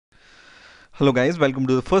Hello guys, welcome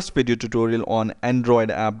to the first video tutorial on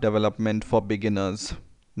Android app development for beginners.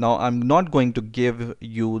 Now I'm not going to give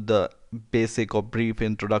you the basic or brief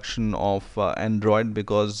introduction of Android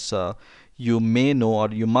because you may know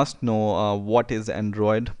or you must know what is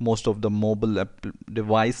Android. Most of the mobile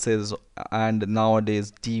devices and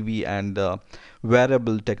nowadays TV and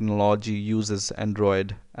wearable technology uses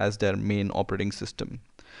Android as their main operating system.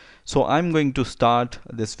 So I'm going to start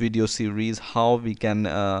this video series how we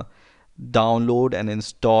can download and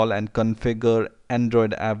install and configure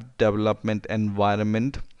Android app development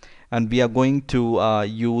environment, and we are going to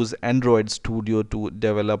use Android Studio to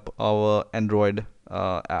develop our Android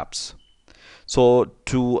apps. So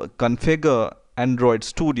to configure Android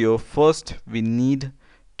Studio, first we need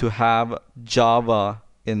to have Java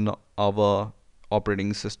in our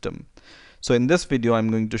operating system. So in this video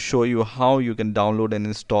I'm going to show you how you can download and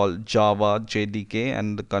install Java JDK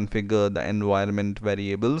and configure the environment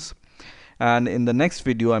variables. And in the next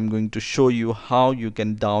video I'm going to show you how you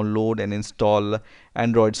can download and install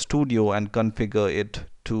Android Studio and configure it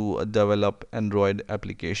to develop Android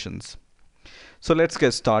applications. So let's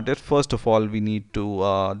get started. First of all, we need to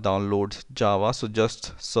download Java. So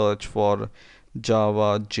just search for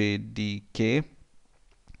Java JDK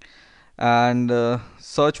and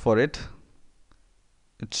search for it.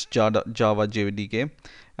 It's Java JDK,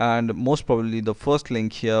 and most probably the first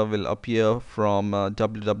link here will appear from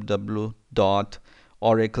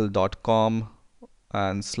www.oracle.com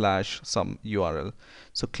and / some URL.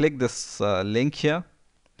 So click this link here,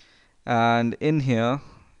 and in here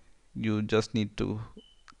you just need to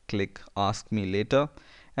click ask me later,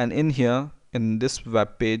 and in here in this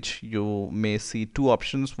web page you may see two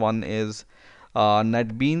options. One is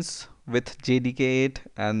NetBeans with JDK 8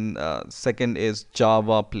 and second is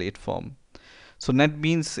Java platform. So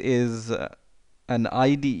NetBeans is an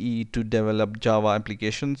IDE to develop Java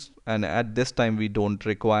applications, and at this time we don't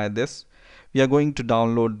require this. We are going to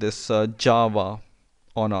download this Java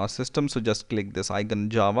on our system, so just click this icon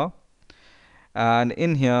Java, and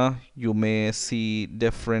in here you may see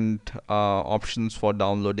different options for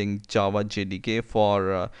downloading Java JDK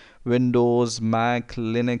for Windows, Mac,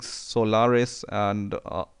 Linux, Solaris and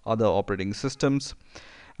other operating systems.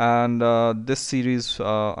 And this series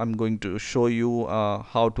I'm going to show you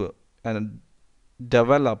how to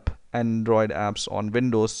develop Android apps on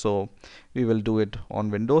Windows, so we will do it on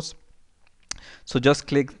Windows. So just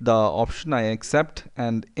click the option I accept,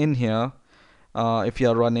 and in here if you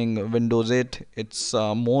are running Windows 8, it's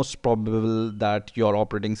most probable that your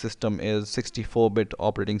operating system is 64-bit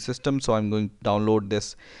operating system. So I'm going to download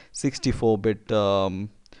this 64-bit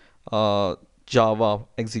Java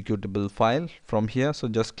executable file from here. So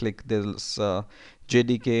just click this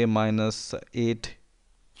JDK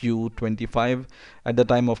 -8U25. At the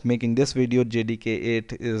time of making this video, JDK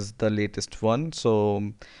 8 is the latest one.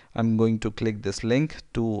 So I'm going to click this link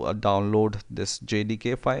to download this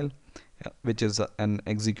JDK file, which is an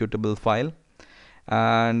executable file,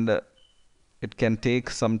 and it can take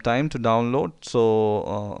some time to download.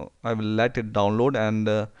 So I will let it download, and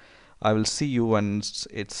I will see you when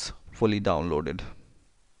it's fully downloaded.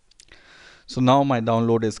 So now my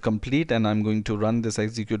download is complete, and I'm going to run this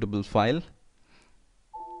executable file,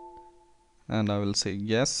 and I will say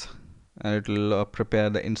yes, and it will prepare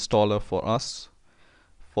the installer for us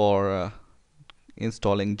for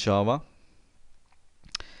installing Java.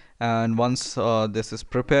 And once this is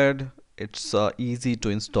prepared, it's easy to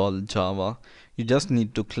install Java. You just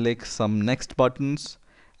need to click some next buttons,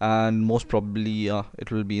 and most probably it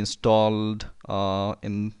will be installed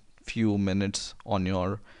in few minutes on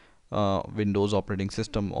your Windows operating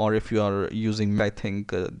system. Or if you are using Mac, I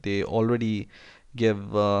think they already give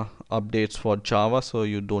updates for Java, so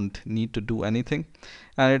you don't need to do anything.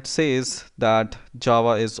 And it says that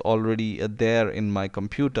Java is already there in my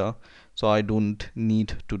computer, so I don't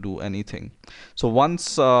need to do anything. So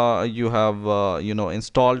once you have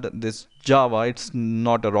installed this Java, it's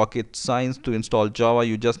not a rocket science to install Java.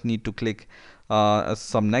 You just need to click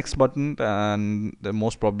some next button, and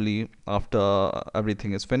most probably after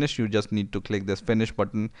everything is finished, you just need to click this finish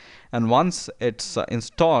button. And once it's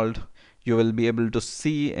installed, you will be able to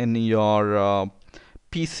see in your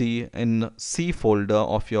PC in C folder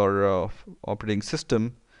of your operating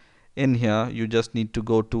system. In here you just need to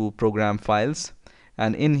go to program files,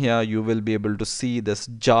 and in here you will be able to see this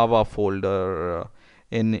Java folder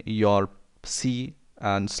in your C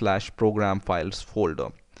and / program files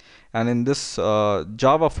folder. And in this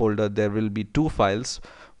Java folder there will be two files.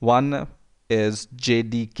 One is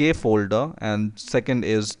JDK folder and second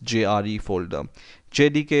is JRE folder.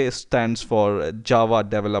 JDK stands for Java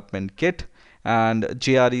Development Kit and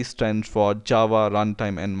JRE stands for Java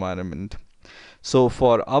Runtime Environment. So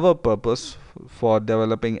for our purpose, for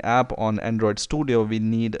developing app on Android Studio, we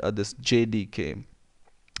need this JDK.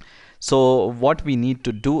 So what we need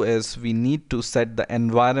to do is we need to set the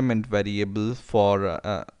environment variable for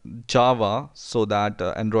Java so that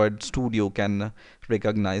Android Studio can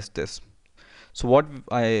recognize this. So what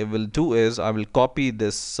I will do is I will copy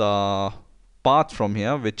this path from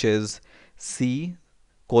here, which is C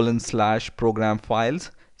colon slash program files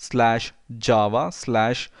slash Java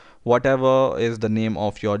slash whatever is the name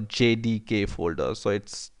of your JDK folder. So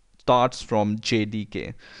it starts from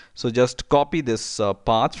JDK. So just copy this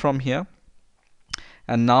path from here,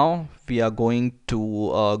 and now we are going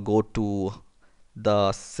to go to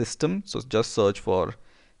the system. So just search for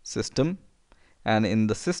system, and in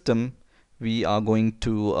the system we are going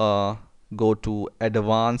to go to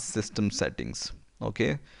advanced system settings.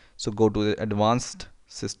 Okay, so go to the advanced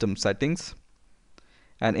system settings,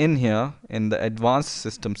 and in here in the advanced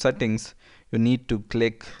system settings you need to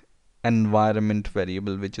click environment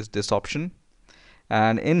variable, which is this option.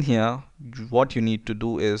 And in here what you need to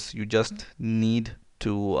do is you just need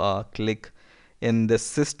to click in this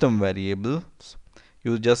system variables.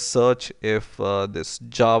 You just search if this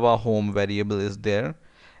Java home variable is there,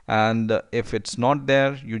 and if it's not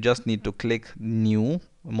there you just need to click new.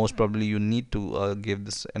 Most probably you need to give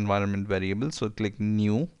this environment variable, so click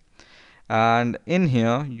new, and in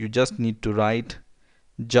here you just need to write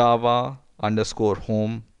Java underscore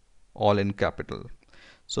home all in capital.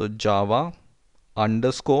 So Java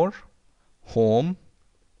underscore home,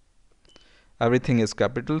 everything is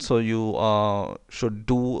capital. So you should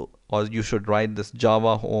do, or you should write this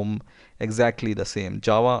Java home exactly the same,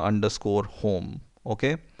 Java underscore home.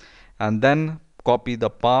 Okay, and then copy the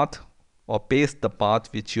path or paste the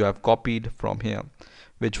path which you have copied from here,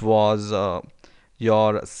 which was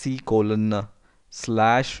your C colon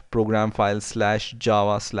slash program file slash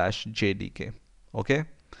Java slash JDK. Okay,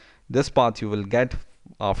 this path you will get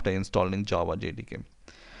after installing Java JDK.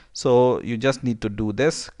 So you just need to do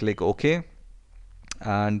this, click OK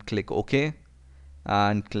and click OK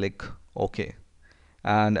and click OK,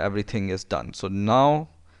 and everything is done. So now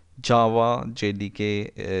Java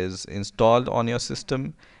JDK is installed on your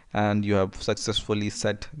system, and you have successfully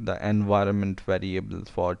set the environment variable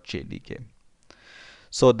for JDK.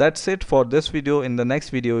 So that's it for this video. In the next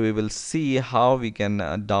video we will see how we can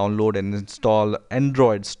download and install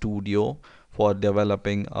Android Studio for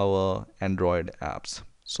developing our Android apps.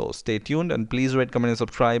 So stay tuned and please rate, comment and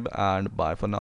subscribe, and bye for now.